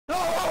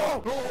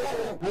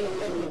Oh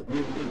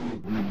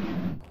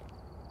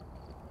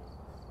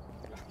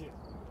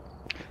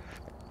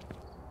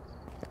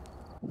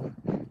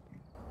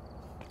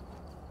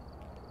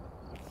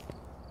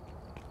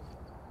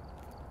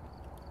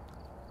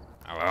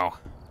well.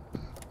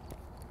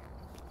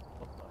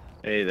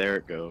 Hey, there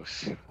it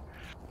goes.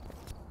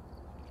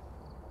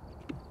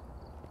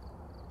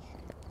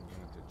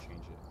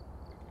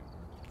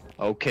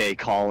 Okay,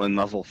 Colin,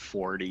 level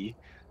 40.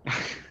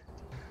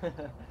 Wait,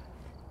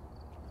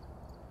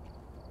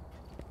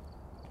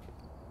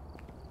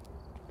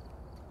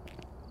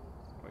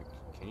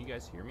 can you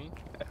guys hear me?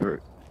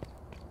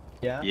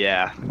 Yeah?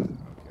 Yeah. Okay.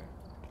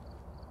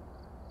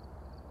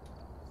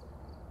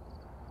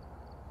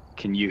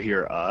 Can you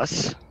hear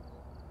us?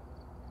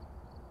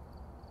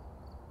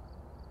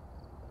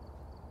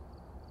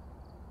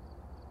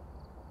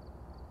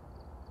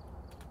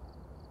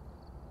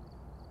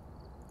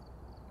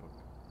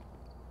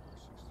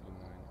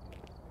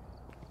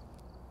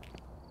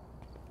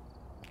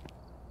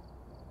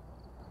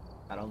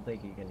 I don't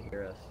think you can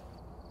hear us.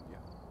 Yeah.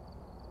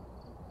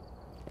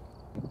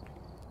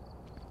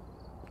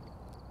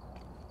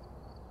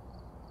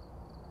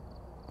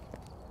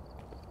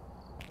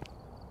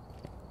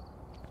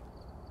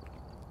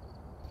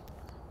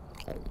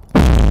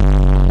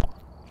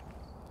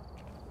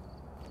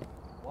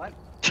 What?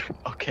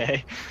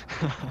 Okay.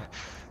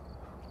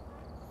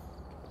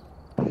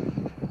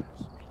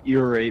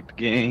 Ear rape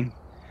game.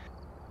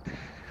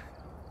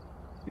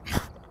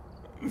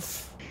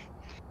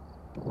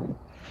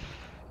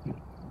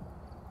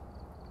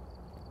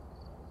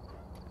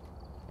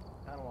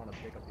 I don't want to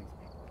pick up these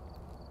people.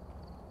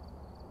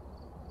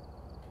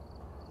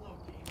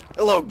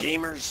 Hello,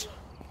 gamers.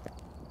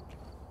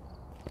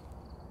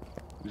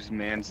 Whose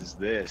man's is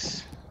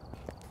this?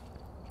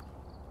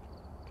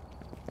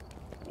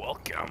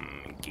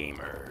 Welcome,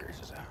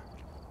 gamers.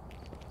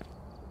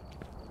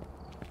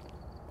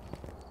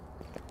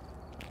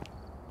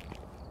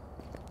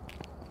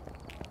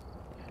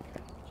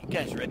 You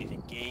guys ready to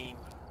game?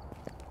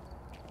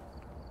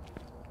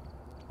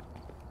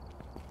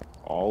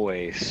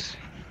 Always.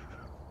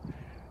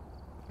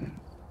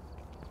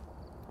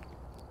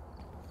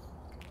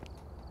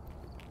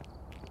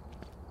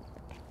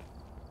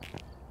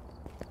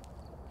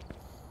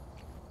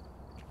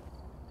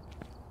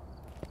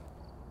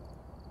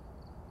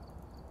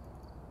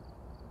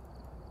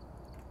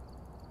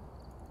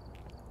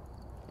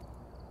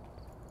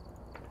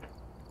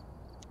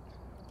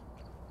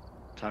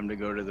 Time to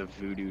go to the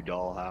voodoo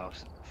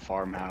dollhouse,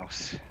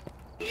 farmhouse.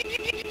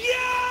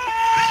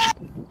 Yeah!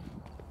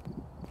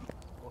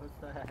 What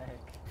the heck?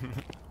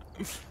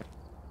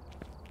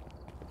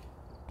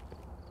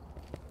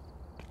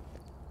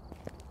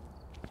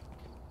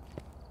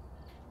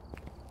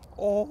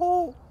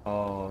 Oh.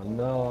 Oh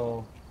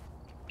no.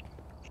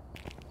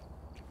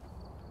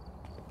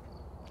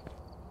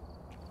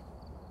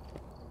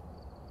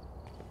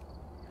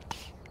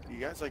 You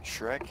guys like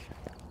Shrek?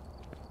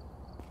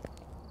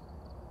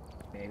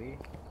 Maybe.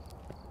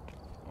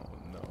 Oh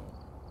no.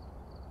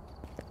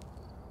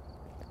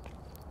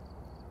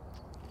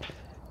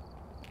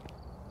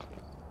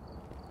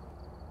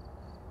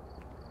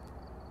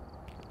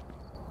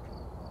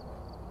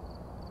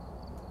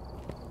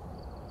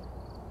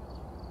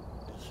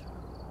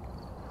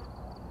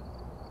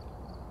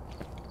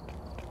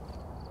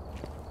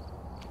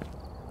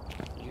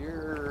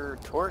 Your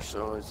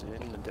torso is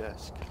in the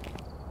desk.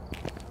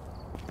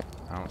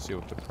 I don't see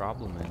what the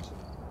problem is.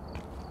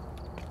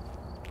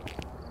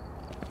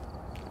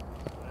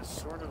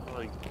 It's sort of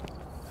like.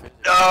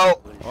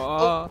 No!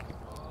 Oh.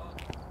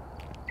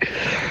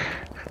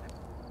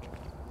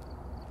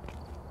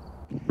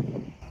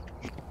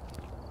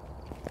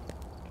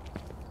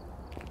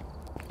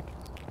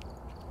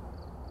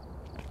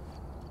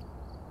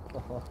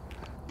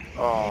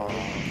 Oh.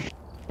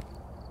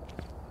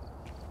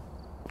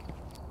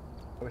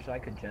 I wish I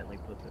could gently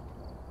flip it.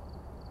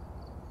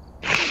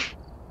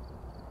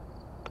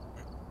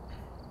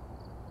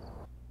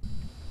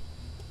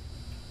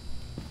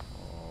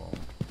 Oh.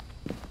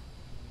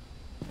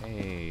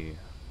 Hey.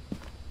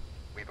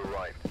 We've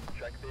arrived.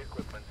 Check the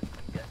equipment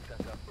and get set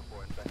up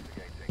before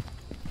investigating.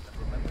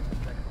 And remember to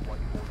check the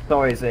whiteboard. It's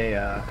always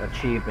a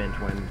achievement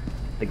when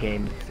the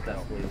game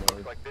successfully Looks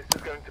loads. like this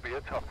is going to be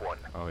a tough one.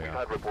 Oh, We've yeah.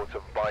 had reports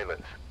of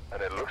violence,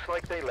 and it looks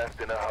like they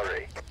left in a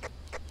hurry.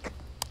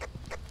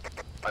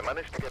 I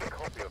managed to get a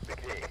copy of the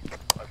key.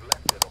 I've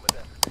left it on the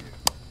desk for you.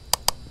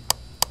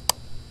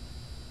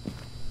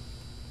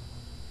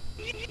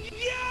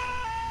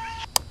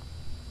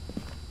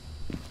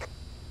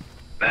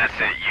 That's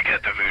it, you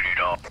get the voodoo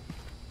doll.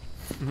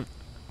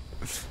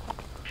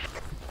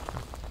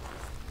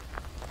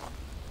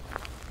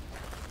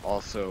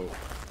 Also,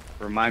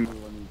 remind me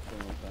when you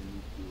finish, I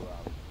need to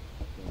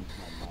change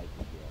my mic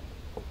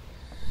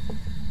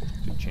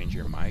again. To change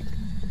your mic.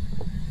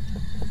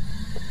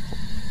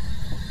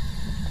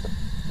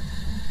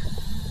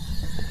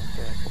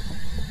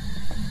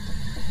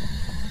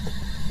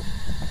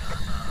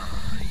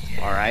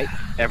 Alright,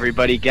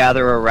 everybody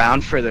gather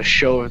around for the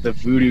show of the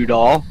voodoo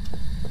doll.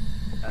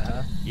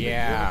 Uh-huh. Do you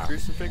have Yeah. a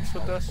crucifix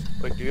with us?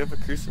 Like, do you have a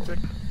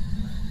crucifix?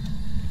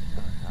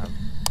 I have-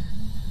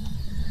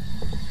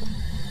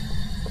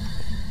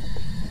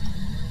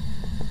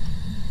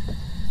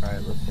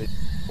 Alright, let's see.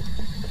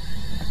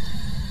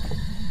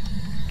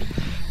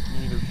 You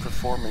need to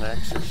perform an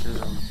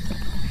exorcism.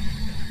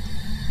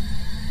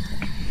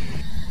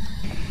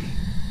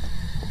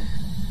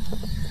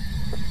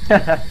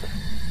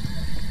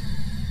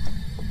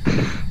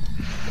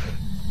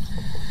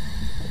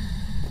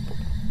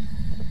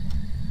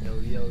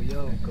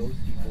 Yo,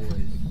 ghosty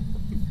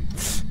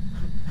boys.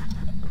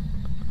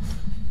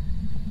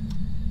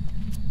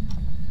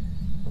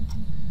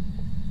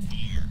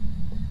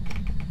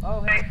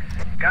 Oh, hey,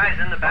 guys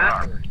in the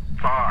bathroom.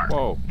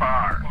 Whoa.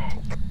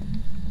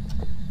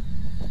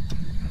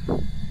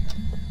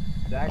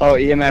 Oh,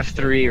 EMF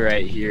 3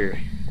 right here.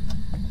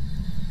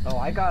 Oh,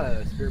 I got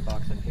a spirit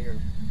box in here.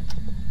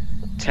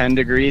 10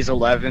 degrees,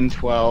 11,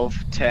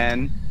 12,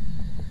 10,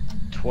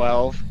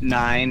 12,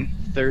 9,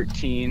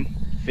 13,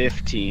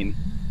 15.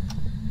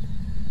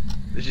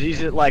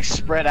 These are like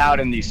spread out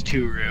in these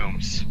 2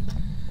 rooms. 10,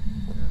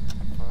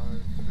 5,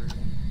 3,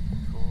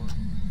 4.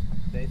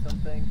 Say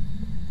something.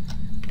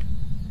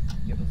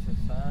 Give us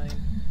a sign.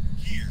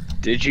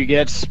 Did you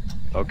get...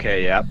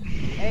 Okay, yep.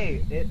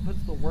 Hey, it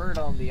puts the word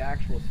on the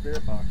actual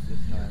spirit box this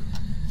time.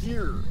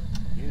 Here!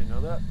 You didn't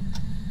know that?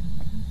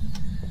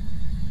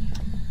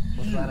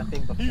 Was that a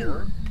thing before?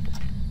 Here.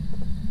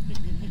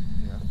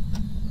 Yeah.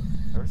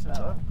 Ever since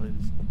Oh. I've played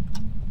this.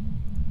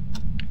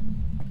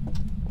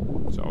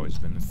 It's always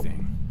been a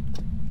thing.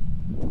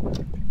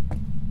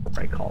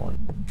 Right, Colin.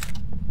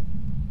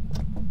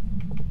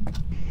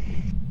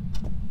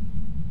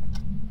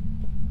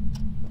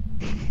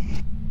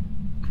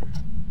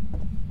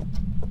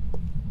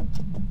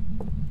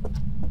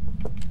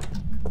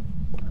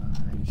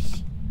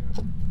 Nice.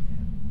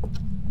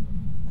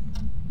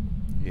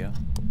 Yeah.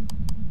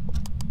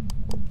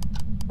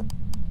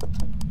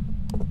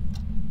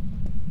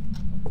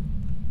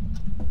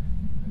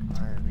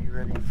 Alright, are you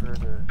ready for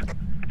the...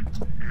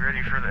 You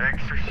ready for the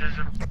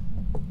exorcism?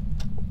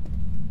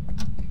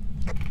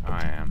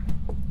 I am.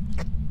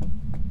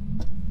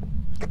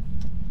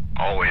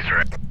 Always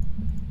ready.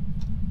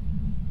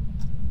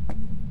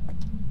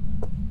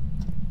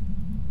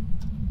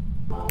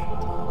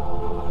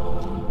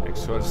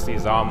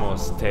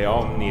 Exorcisamos te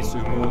omnis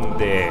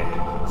immunde,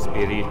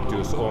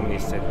 spiritus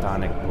omnis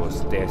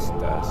satanicus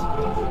testas,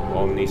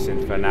 omnis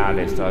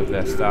infernales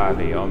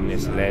adversari,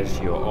 omnis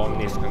legio,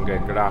 omnis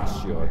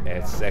congregatio,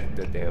 et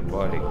secta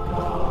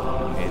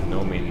diabolica, in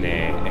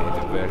nomine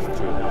et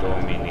virtù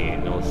Domini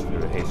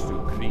nostro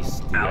Jesu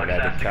Christi,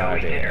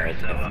 radicare et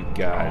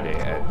effugare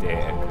et de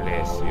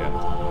ecclesia,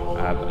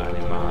 ab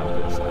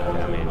animalis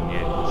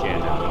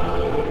genera,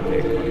 de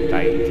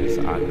contaitis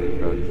ad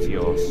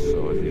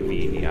grotioso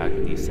divini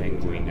agni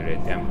sanguine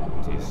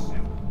redemptis.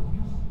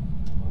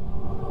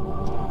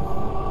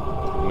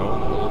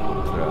 Non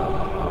ultra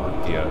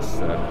audias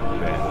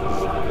serpens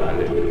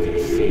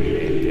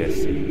caleptissime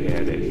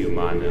desipere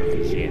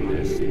humanum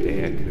genus de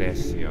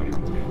ecclesium,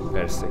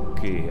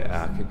 persequi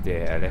ac de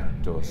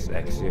electos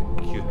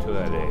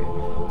executore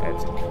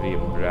et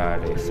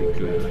cribrare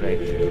sicut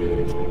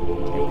rectum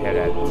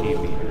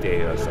imperativi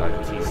Deus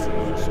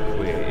Altissimus,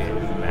 qui in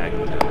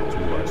magna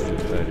tua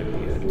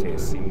superbia te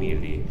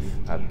simili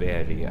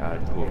haberi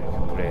ad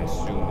hoc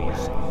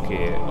presumis,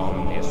 que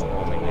omnes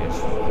homines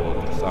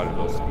quod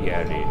salvos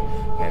fieri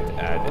et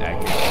ad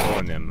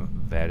agriconem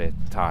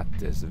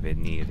veritatis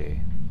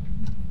venire.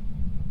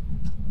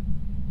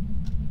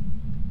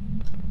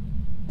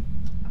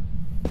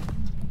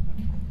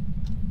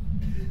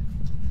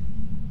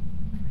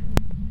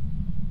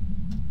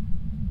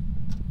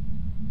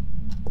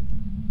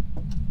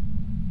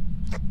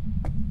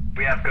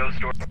 We have ghost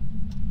stories.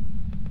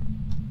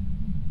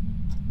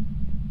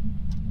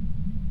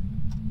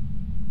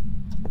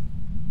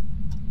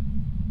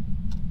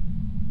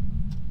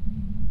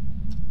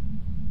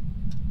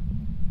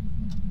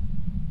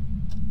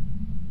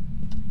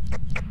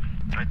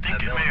 I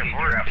think it may have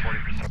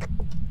worked.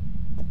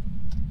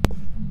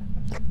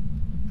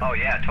 Oh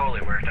yeah,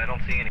 totally worked. I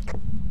don't see any.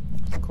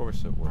 Of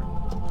course it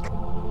worked.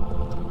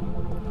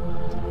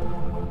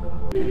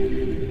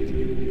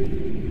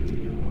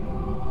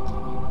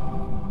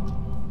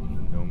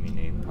 In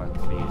nomine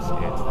Patris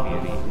et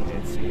Filii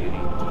et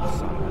Spiritus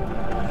Sancti.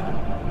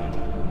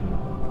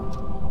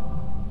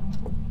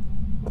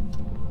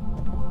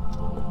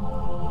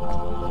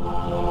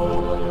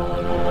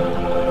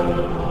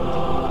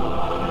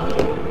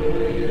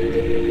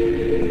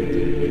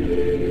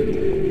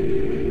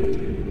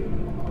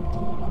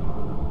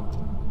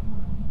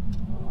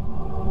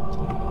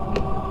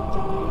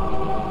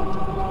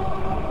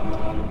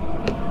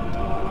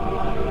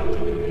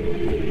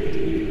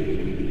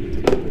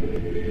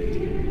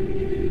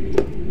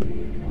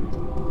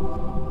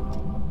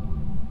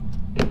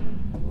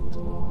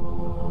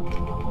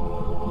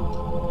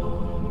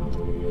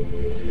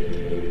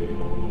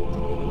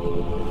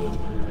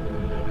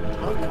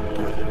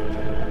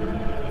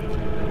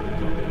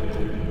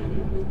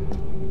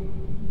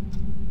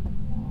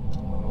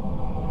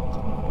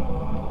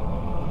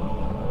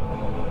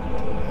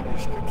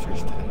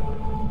 scriptures to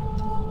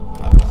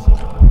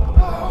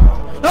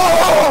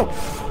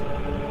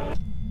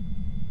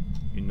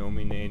In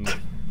nomine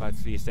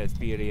Patris et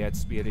Filii et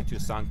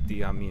Spiritus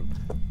Sancti. Amen.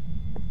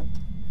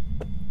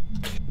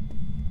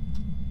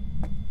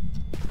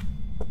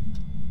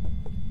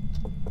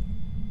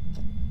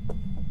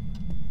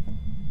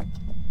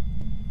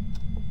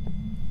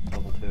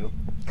 Level 2.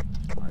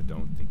 I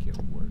don't think it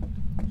worked.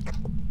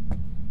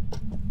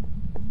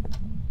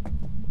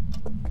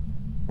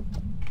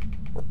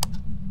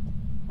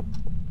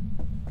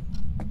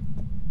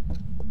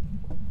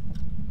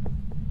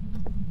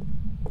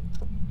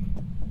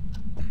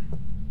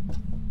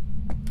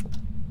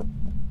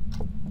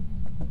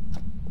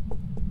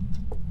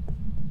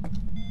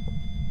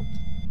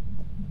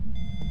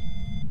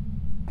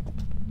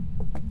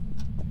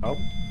 Oh.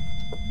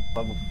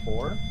 Level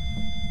 4.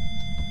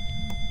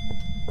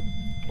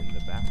 In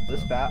the back.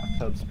 This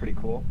bathtub's pretty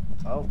cool.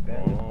 Oh,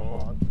 bandit.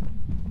 Hold on.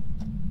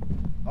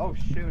 Oh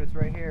shoot, it's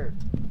right here.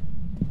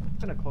 I'm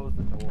gonna close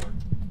the door.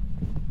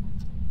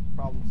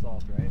 Problem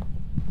solved, right?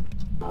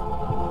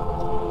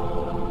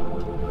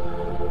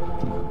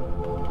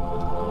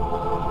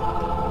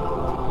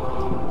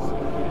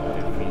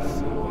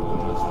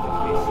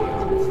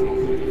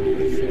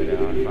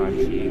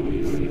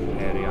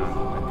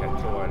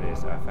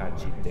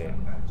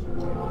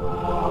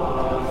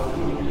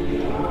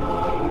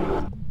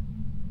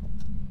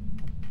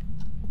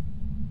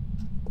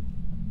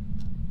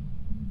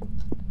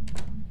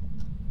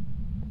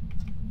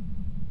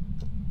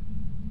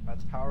 By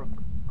the power of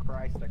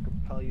Christ, I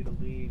compel you to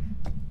leave.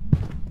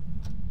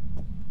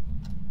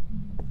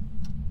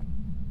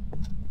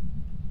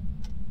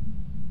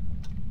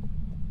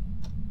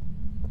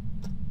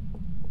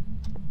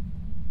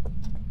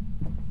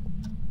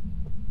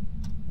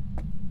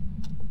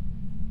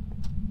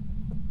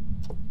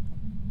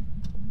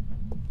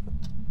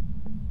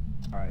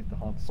 Alright, the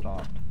haunt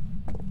stopped.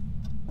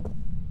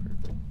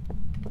 Perfect.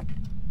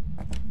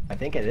 I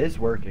think it is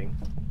working.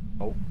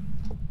 Oh.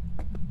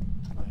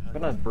 I'm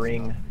gonna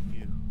bring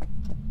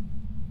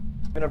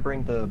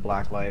the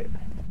black light.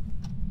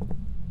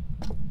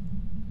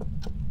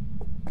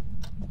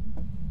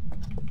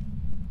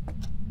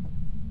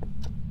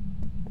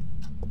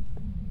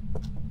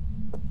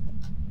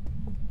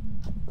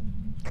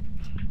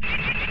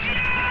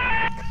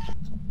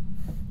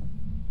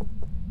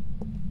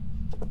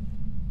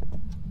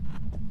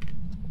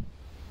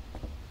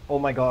 Oh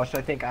my gosh,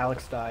 I think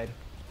Alex died.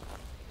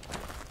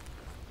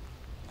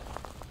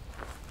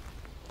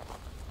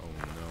 Oh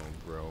no,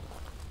 bro.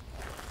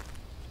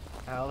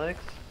 Alex?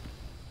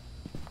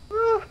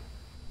 Yeah,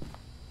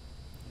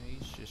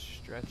 he's just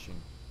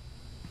stretching.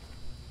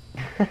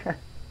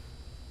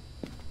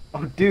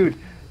 Oh, dude.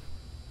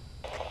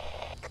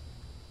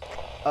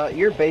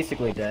 You're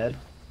basically dead.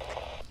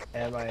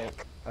 Am I?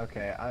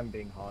 Okay, I'm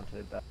being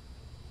haunted.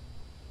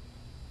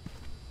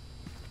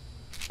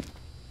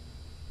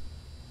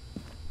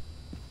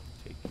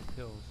 Take your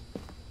pills.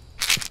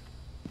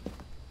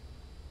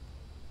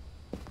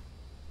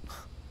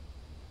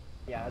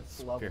 Yeah, it's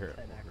level 10 Spirit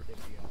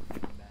activity on the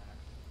max.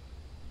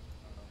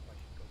 I don't know if I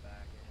should go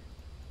back in.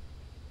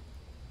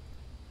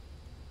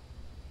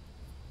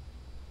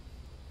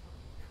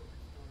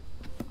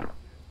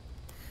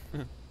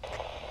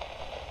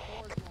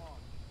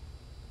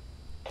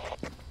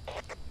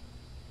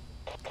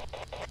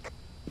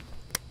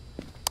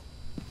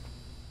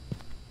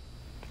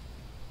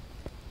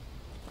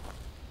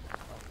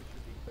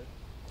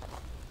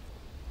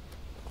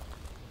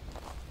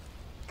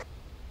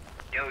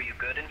 Yo, you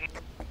good in here?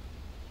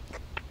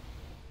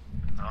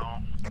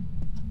 No.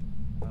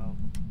 Oh.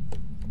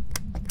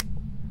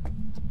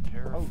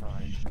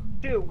 Terrifying.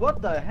 Dude,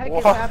 what the heck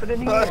is What?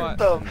 happening here? What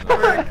the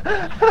frick?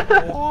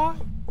 What?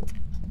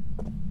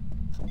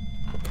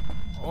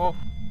 Oh.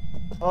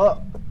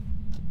 Oh,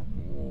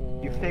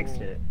 you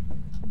fixed it.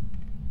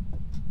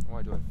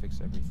 Why do I fix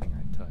everything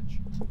I touch?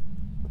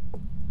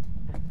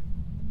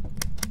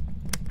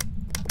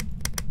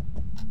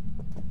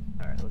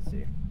 Alright, let's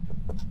see.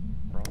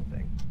 Wrong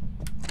thing.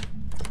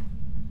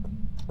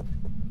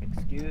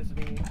 Excuse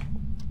me.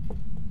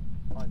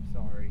 I'm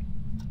sorry.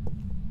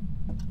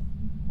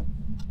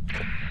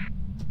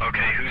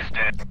 Okay, who's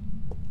dead?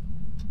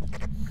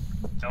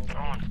 No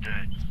one's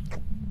dead.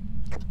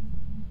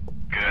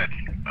 Good.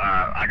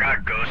 I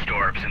got ghost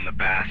orbs in the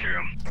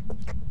bathroom.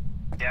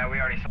 Yeah, we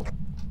already saw.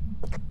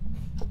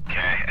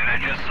 Okay, and I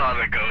just saw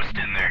the ghost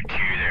in there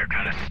too. They're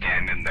kind of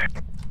standing there.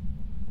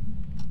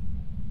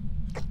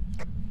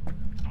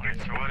 Wait,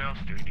 so what else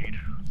do we need?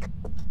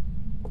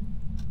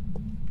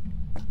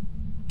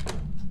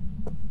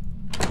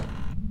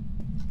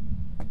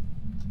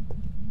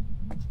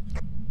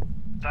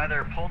 It's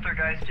either a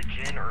poltergeist, a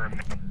djinn, or a...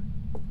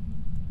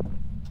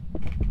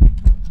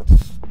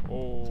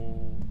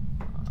 Oh,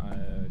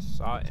 I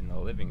saw it in the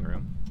living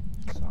room.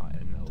 Saw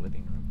it in the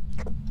living room.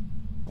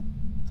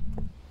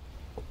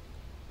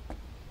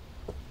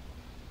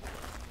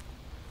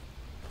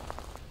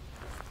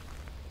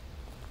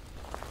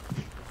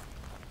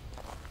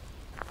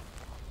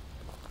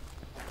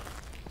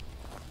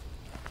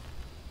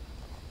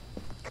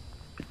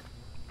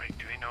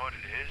 know what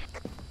it is?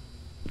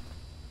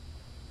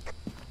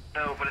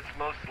 No, but it's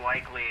most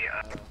likely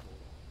a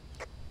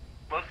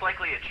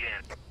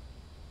djinn.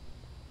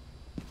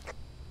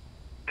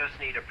 Just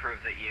need to prove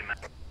the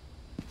EMF.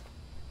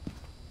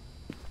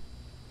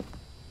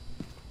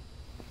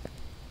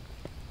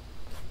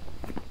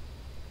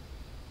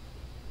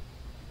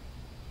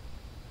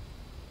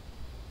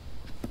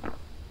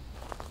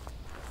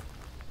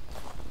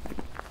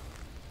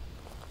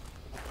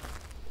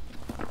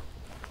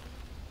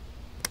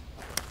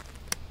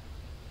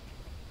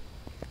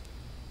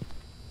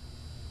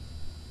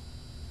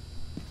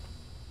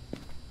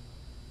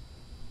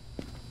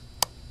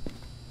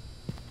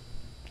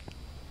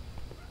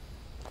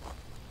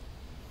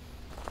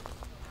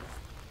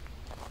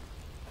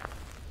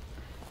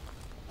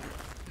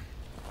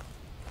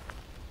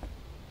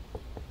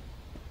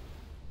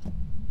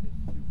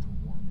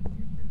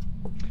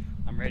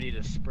 Ready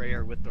to spray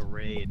her with the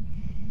raid.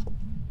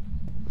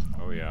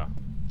 Oh yeah.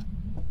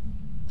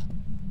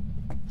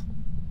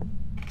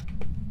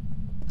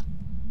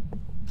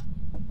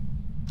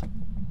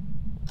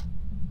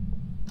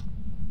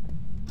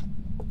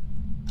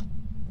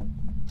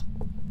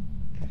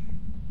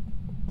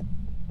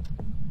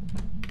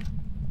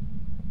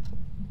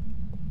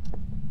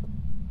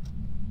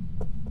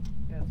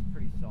 Yeah, it's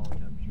pretty solid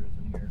temperatures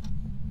in here.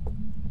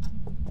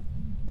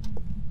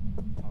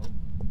 Oh.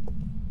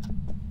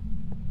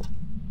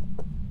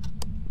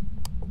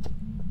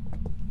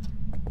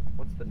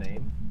 What's the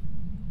name?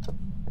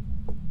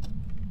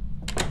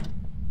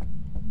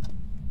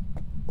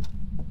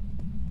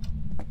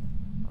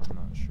 I'm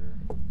not sure.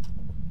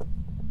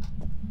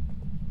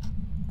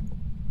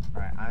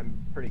 Alright,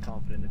 I'm pretty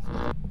confident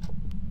it's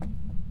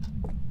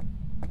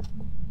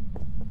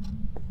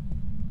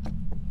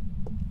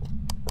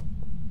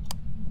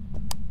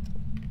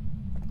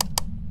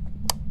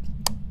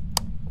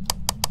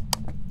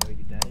Are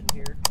you dead in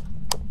here?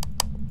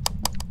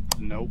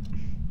 Nope.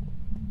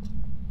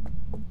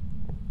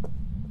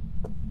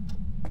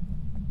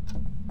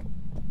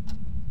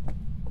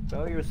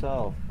 Show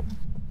yourself.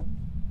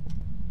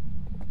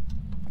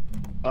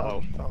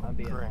 Uh-oh. I'm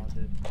being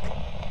haunted.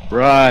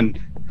 Run.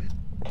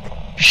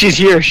 She's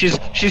here. She's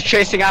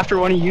chasing after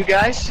one of you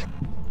guys.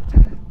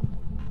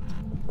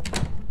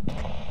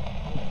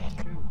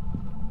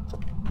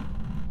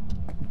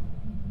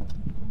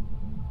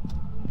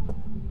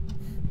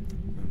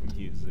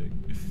 Music.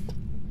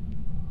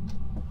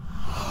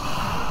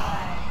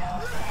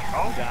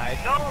 Oh, Died.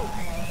 no!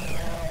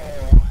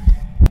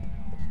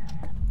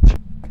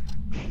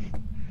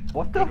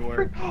 What the Good work.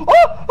 frick?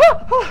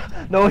 Oh!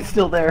 No, it's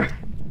still there.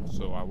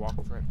 So I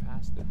walked right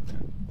past it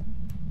then.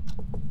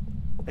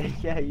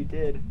 Yeah, you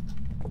did.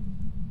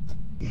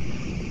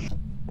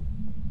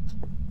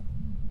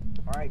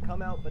 Alright,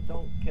 come out, but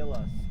don't kill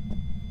us.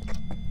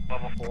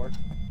 Level 4.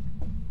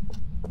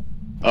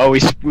 Oh, we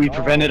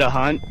prevented a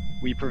hunt.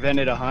 We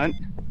prevented a hunt.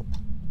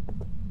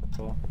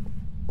 Cool.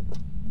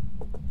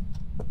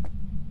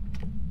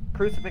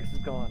 Crucifix is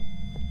gone.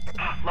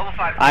 Level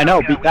 5. I know,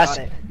 Yeah, but we that's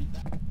Got it.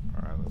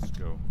 Alright, let's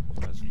go.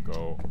 Let's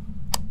go.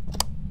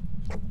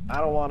 I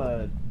don't want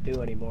to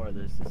do any more of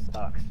this. This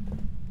sucks.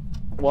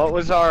 what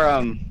was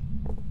our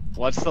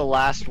what's the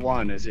last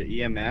one? Is it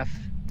EMF?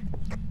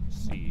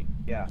 C.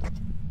 Yeah.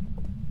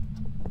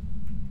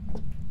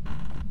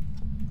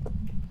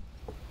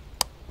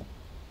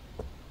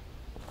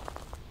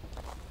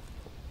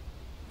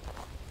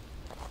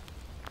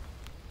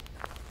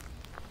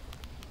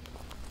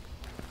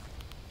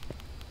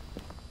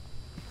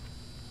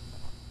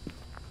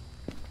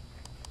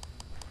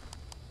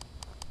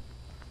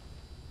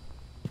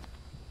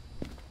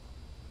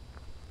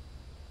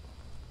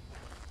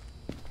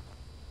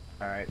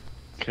 Alright.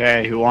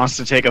 Okay, who wants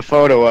to take a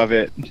photo of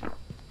it?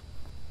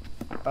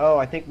 Oh,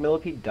 I think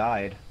Millipede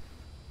died.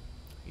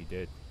 He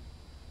did.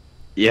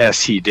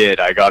 Yes, he did.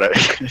 I got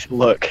it.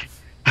 Look.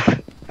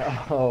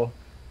 Oh,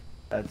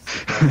 that's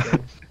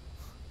disgusting.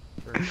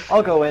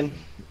 I'll go in.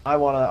 I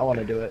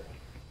wanna do it.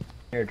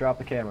 Here, drop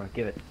the camera.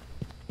 Give it.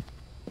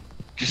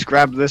 Just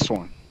grab this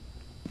one.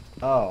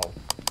 Oh.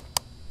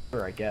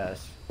 Sure, I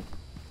guess.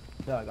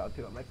 No, I gotta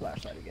pick up my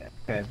flashlight again.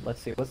 Okay,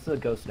 let's see. What's the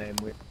ghost name?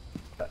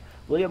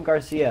 William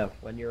Garcia,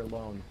 when you're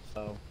alone,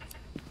 so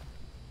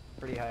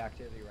pretty high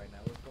activity right now.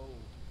 Let's go.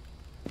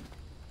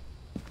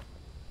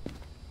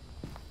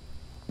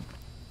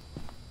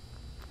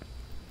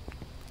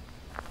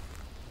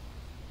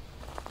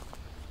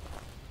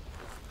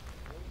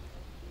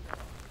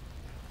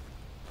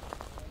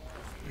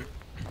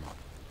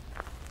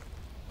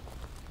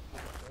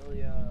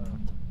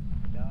 William,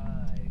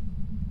 die.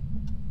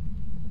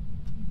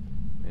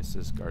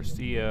 Mrs.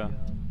 Garcia.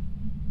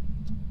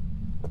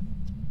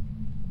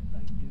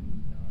 Like,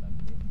 dude, not a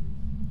missus.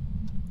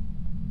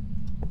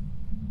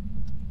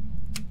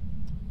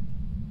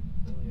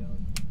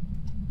 William.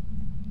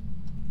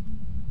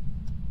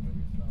 Where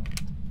you from?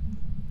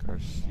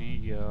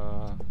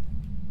 Garcia.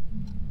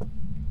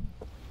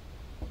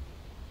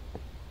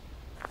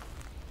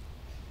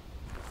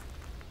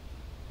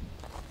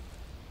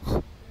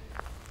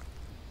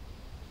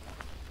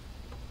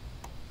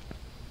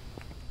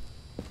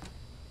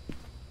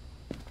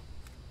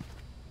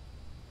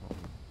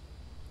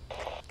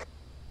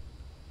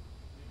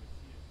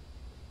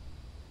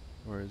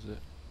 is it?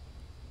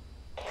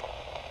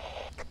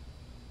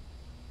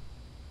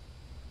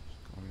 It's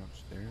going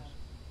upstairs.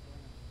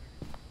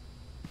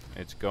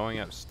 It's going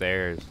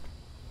upstairs.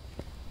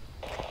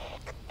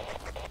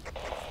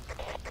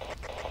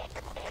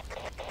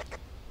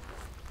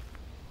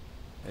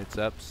 It's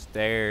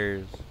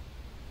upstairs.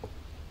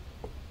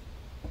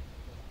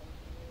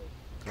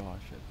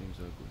 Gosh, that thing's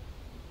ugly.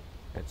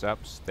 It's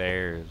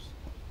upstairs.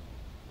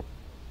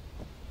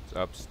 It's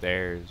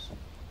upstairs.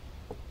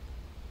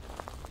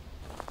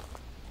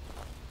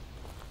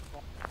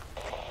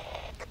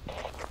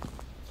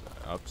 It's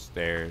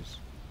upstairs.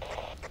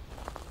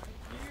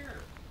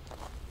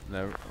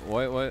 Never.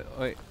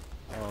 Wait.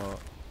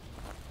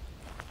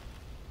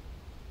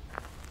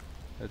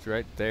 It's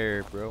right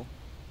there, bro.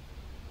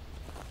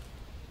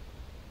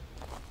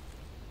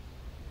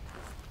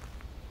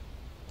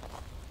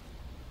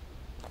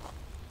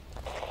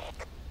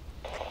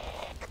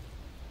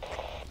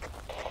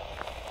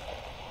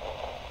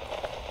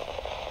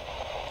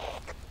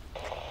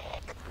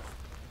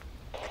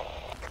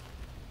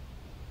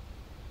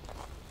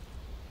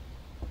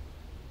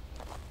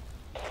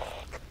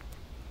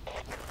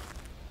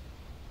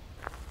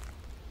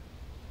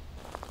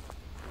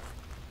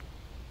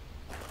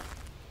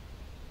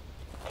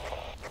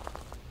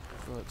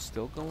 Oh, it's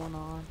still going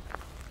on?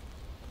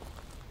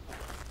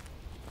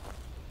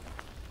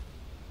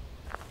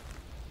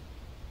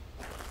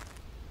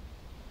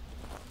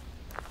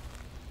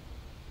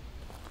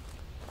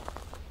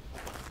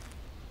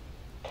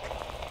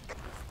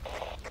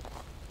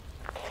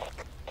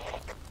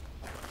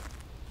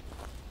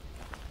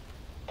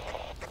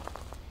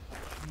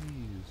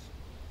 Jeez.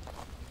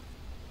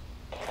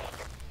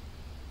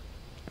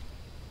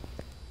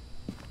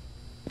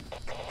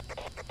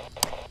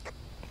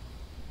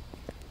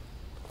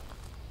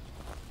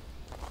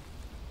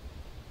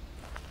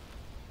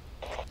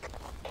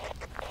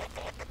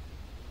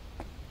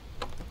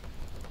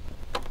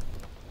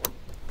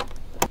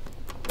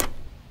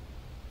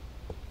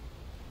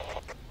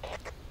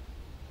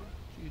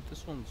 Dude,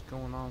 this one's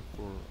going on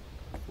for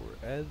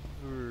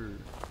forever.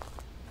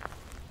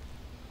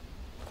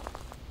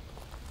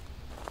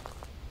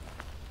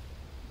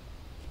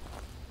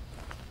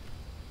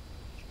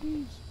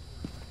 Jeez.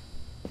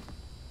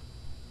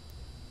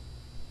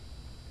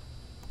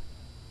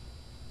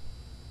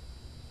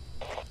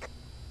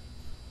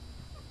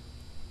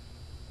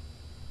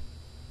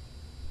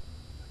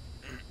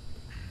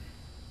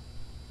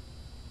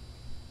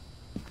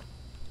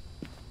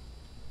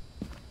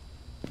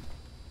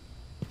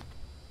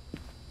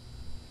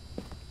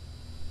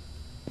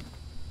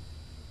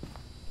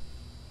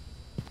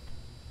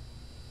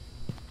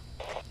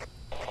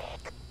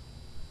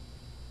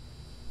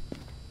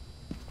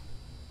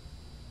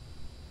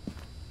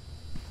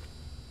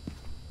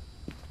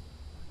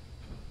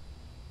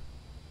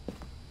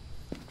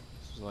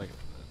 This is like,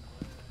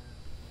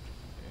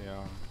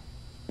 yeah,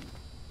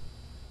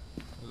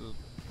 this is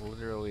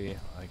literally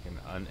like an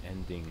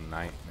unending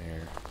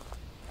nightmare,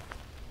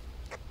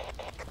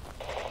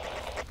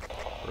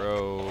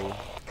 bro.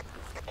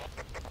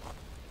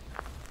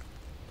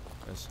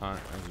 This hunt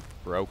is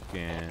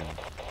broken.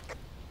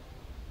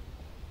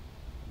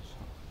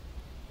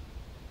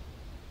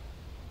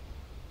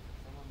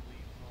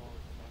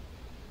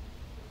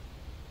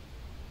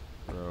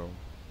 Bro.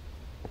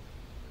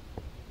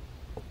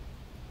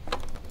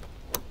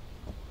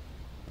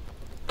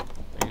 I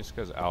think it's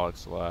because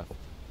Alex left.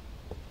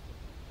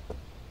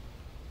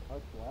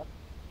 Alex left?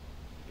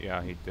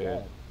 Yeah, he did.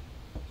 Dead.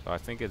 So I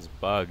think it's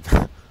bugged.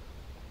 Oh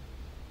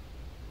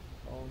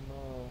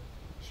no.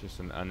 It's just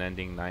an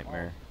unending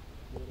nightmare.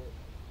 Did it.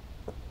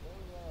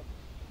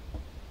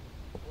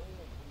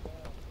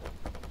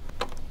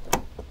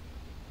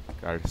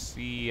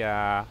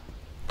 Garcia.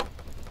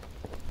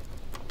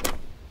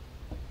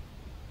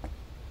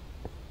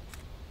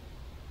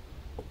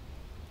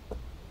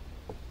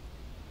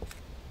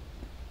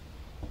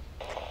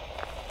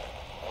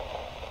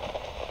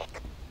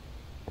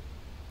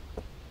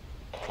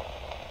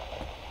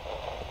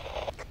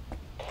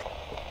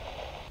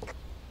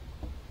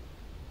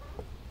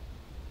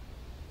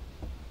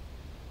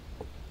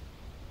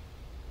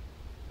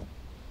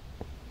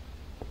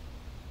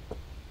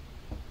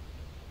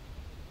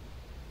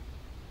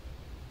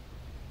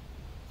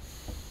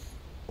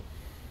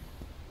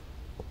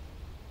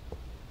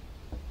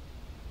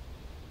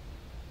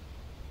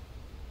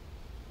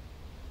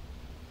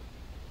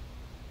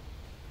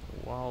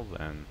 Well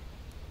then.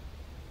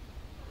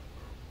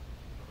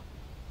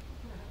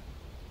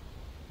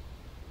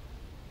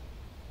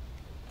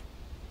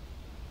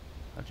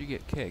 How'd you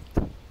get kicked?